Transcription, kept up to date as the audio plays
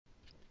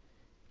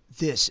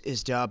This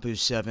is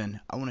Dabu7.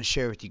 I want to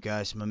share with you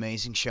guys some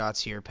amazing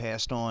shots here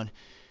passed on.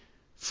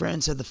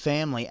 Friends of the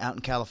family out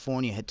in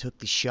California had took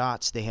these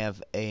shots. They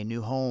have a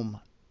new home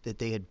that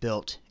they had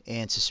built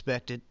and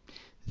suspected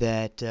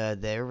that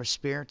there were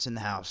spirits in the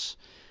house.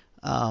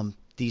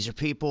 These are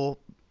people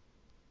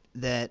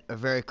that are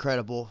very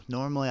credible.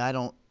 Normally I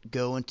don't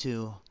go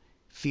into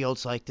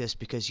fields like this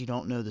because you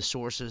don't know the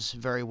sources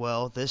very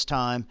well. This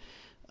time,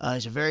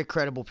 these are very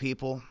credible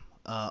people,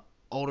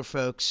 older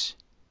folks,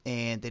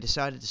 and they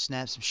decided to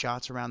snap some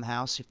shots around the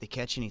house, see if they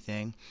catch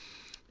anything.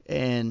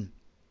 And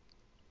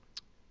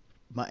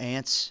my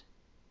aunts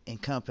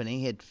and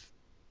company had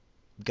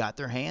got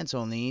their hands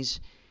on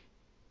these,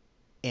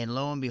 and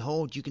lo and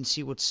behold, you can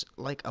see what's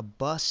like a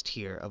bust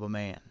here of a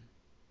man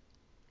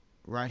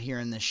right here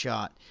in this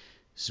shot.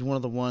 This is one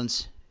of the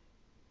ones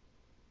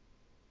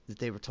that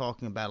they were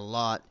talking about a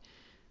lot.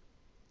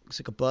 Looks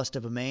like a bust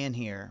of a man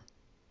here.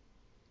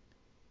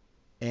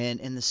 And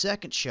in the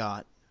second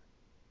shot,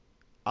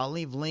 I'll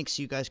leave links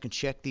so you guys can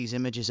check these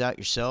images out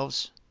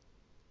yourselves.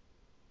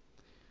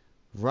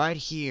 Right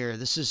here,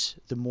 this is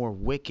the more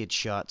wicked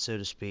shot, so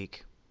to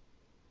speak.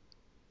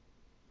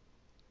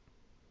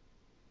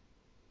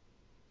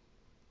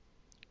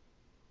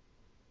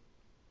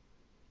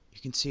 You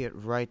can see it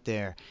right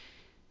there.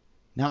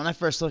 Now, when I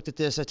first looked at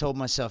this, I told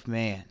myself,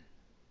 man,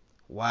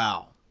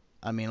 wow.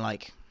 I mean,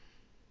 like,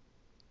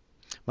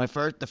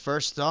 the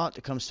first thought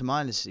that comes to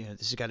mind is,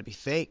 this has got to be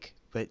fake.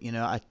 But,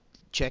 I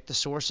check the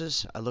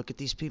sources. I look at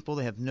these people.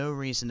 They have no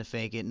reason to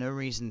fake it, no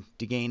reason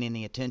to gain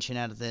any attention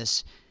out of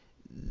this.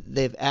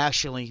 They've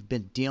actually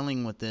been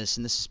dealing with this,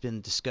 and this has been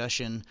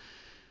discussion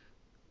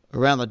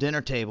around the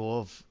dinner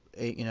table of,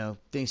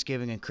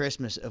 Thanksgiving and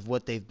Christmas, of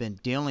what they've been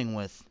dealing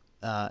with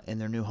in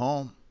their new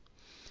home.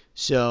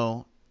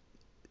 So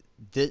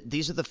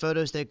these are the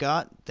photos they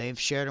got. They've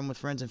shared them with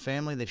friends and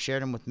family. They've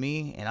shared them with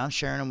me, and I'm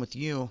sharing them with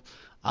you.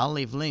 I'll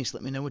leave links.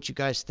 Let me know what you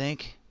guys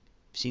think.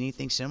 See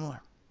anything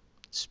similar?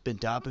 It's been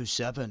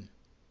Dabu7.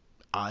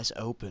 Eyes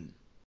open.